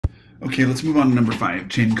Okay, let's move on to number 5,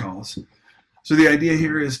 chain calls. So the idea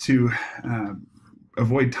here is to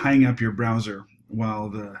avoid tying up your browser while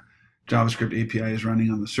the JavaScript API is running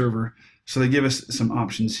on the server. So they give us some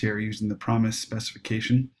options here using the promise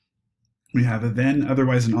specification. We have a then,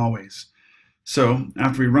 otherwise, and always. So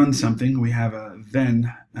after we run something, we have a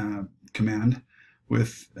then command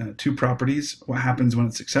with 2 properties. What happens when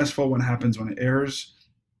it's successful, what happens when it errors.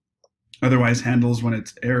 Otherwise handles when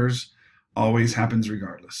it errors, always happens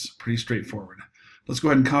regardless. Pretty straightforward. Let's go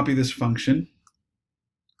ahead and copy this function,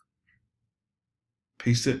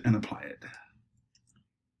 paste it, and apply it.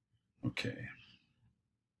 Okay.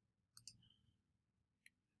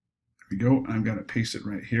 There we go. I've got to paste it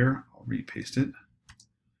right here. I'll repaste it.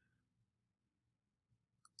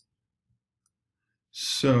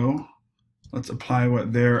 So let's apply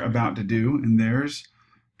what they're about to do in theirs.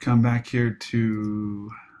 Come back here to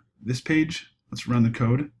this page. Let's run the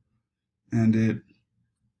code. And it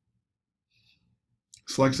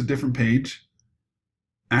selects a different page,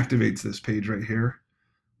 activates this page right here.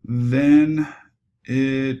 Then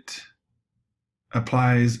it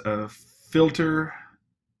applies a filter,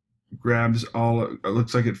 grabs all, it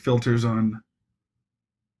looks like it filters on,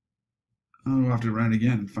 oh, we'll have to run it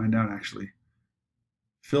again and find out actually.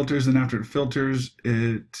 Filters, and after it filters,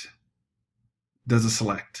 it does a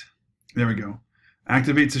select. There we go.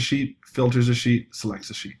 Activates a sheet, filters a sheet, selects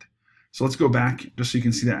a sheet. So let's go back just so you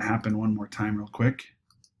can see that happen one more time real quick.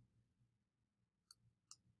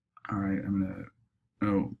 All right, I'm gonna,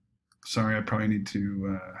 oh, sorry, I probably need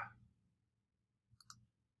to,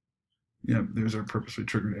 yep, there's our purposely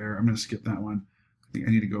triggered error. I'm gonna skip that one. I think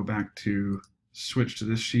I need to go back to switch to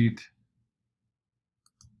this sheet.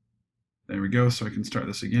 There we go, so I can start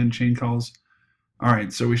this again, chain calls. All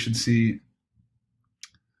right, so we should see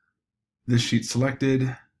this sheet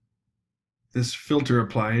selected, this filter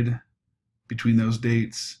applied between those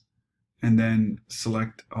dates, and then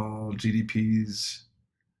select all GDPs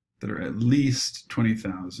that are at least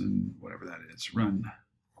 20,000, whatever that is, run.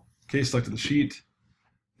 Okay, selected the sheet.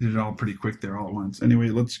 Did it all pretty quick there all at once. Anyway,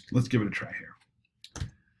 let's give it a try here.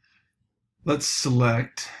 Let's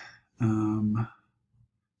select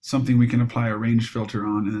something we can apply a range filter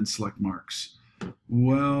on and then select marks.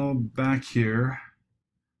 Well, back here,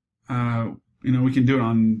 we can do it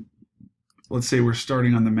on, let's say we're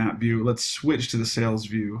starting on the map view. Let's switch to the sales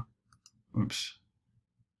view. Oops.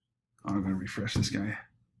 Oh, I'm going to refresh this guy.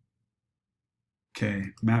 Okay,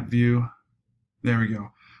 map view. There we go.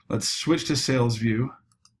 Let's switch to sales view.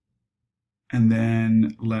 And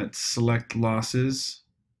then let's select losses.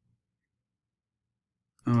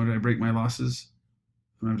 Oh, did I break my losses?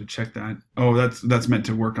 I'm going to have to check that. Oh, that's meant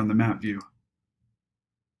to work on the map view.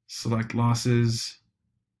 Select losses.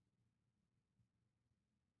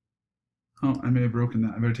 Oh, I may have broken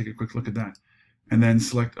that. I better take a quick look at that. And then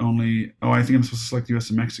select only, oh, I think I'm supposed to select US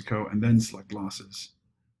and Mexico and then select losses.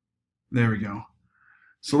 There we go.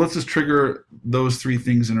 So let's just trigger those 3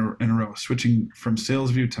 things in a row. Switching from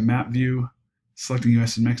sales view to map view, selecting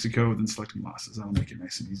US and Mexico, then selecting losses. That'll make it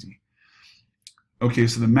nice and easy. Okay,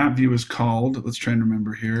 so the map view is called, let's try and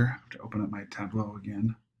remember here. I have to open up my Tableau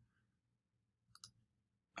again.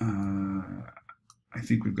 I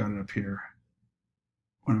think we've got it up here.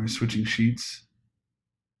 When I was switching sheets,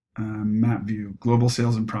 map view, global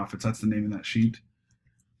sales and profits, that's the name of that sheet.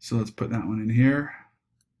 So let's put that one in here.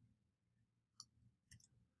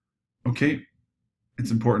 Okay,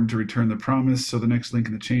 it's important to return the promise, so the next link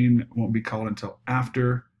in the chain won't be called until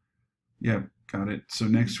after. Yep, got it. So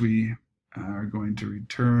next we are going to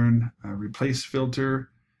return a replace filter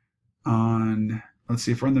on, let's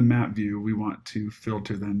see, if we're on the map view, we want to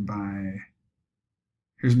filter then by,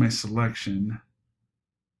 here's my selection.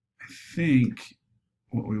 I think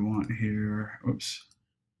what we want here, oops,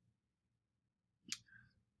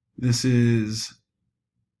 this is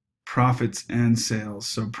profits and sales.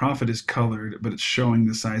 So profit is colored, but it's showing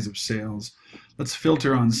the size of sales. Let's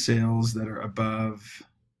filter on sales that are above,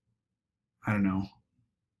 I don't know,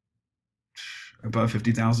 above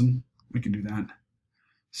 50,000. We can do that.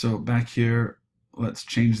 So back here, let's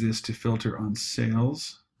change this to filter on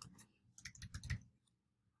sales.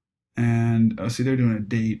 And oh, see, they're doing a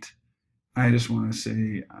date. I just want to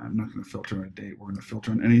say I'm not going to filter on a date. We're going to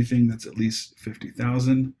filter on anything that's at least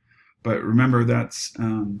 50,000. But remember, that's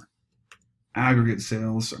aggregate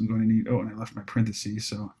sales. So I'm going to need, oh, and I left my parentheses.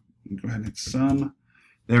 So go ahead and hit sum.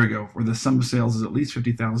 There we go, where the sum of sales is at least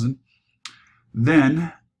 50,000.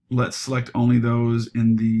 Then let's select only those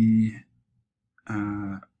in the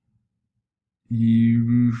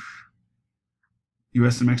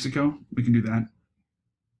US and Mexico. We can do that.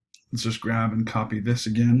 Let's just grab and copy this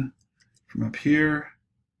again from up here.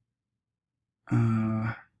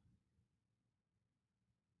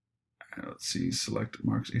 let's see, select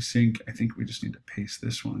marks async. I think we just need to paste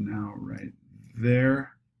this one now right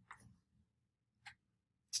there.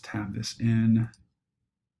 Let's tab this in.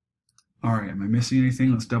 All right, am I missing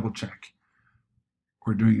anything? Let's double check.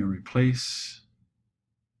 We're doing a replace,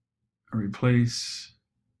 grabbing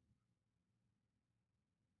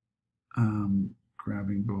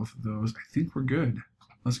both of those. I think we're good.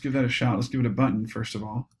 Let's give that a shot. Let's give it a button first of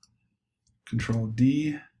all. Control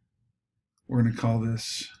D. We're going to call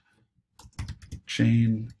this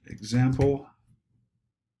chain example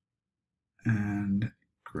and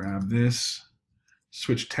grab this.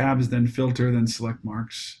 Switch tabs, then filter, then select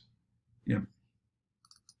marks. Yep.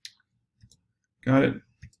 Got it.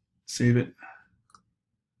 Save it.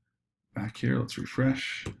 Back here, let's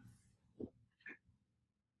refresh.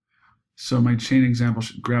 So my chain example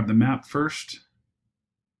should grab the map first.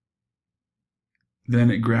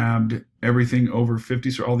 Then it grabbed everything over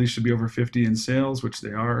 50. So all these should be over 50 in sales, which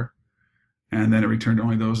they are. And then it returned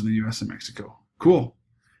only those in the US and Mexico. Cool.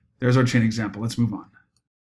 There's our chain example. Let's move on.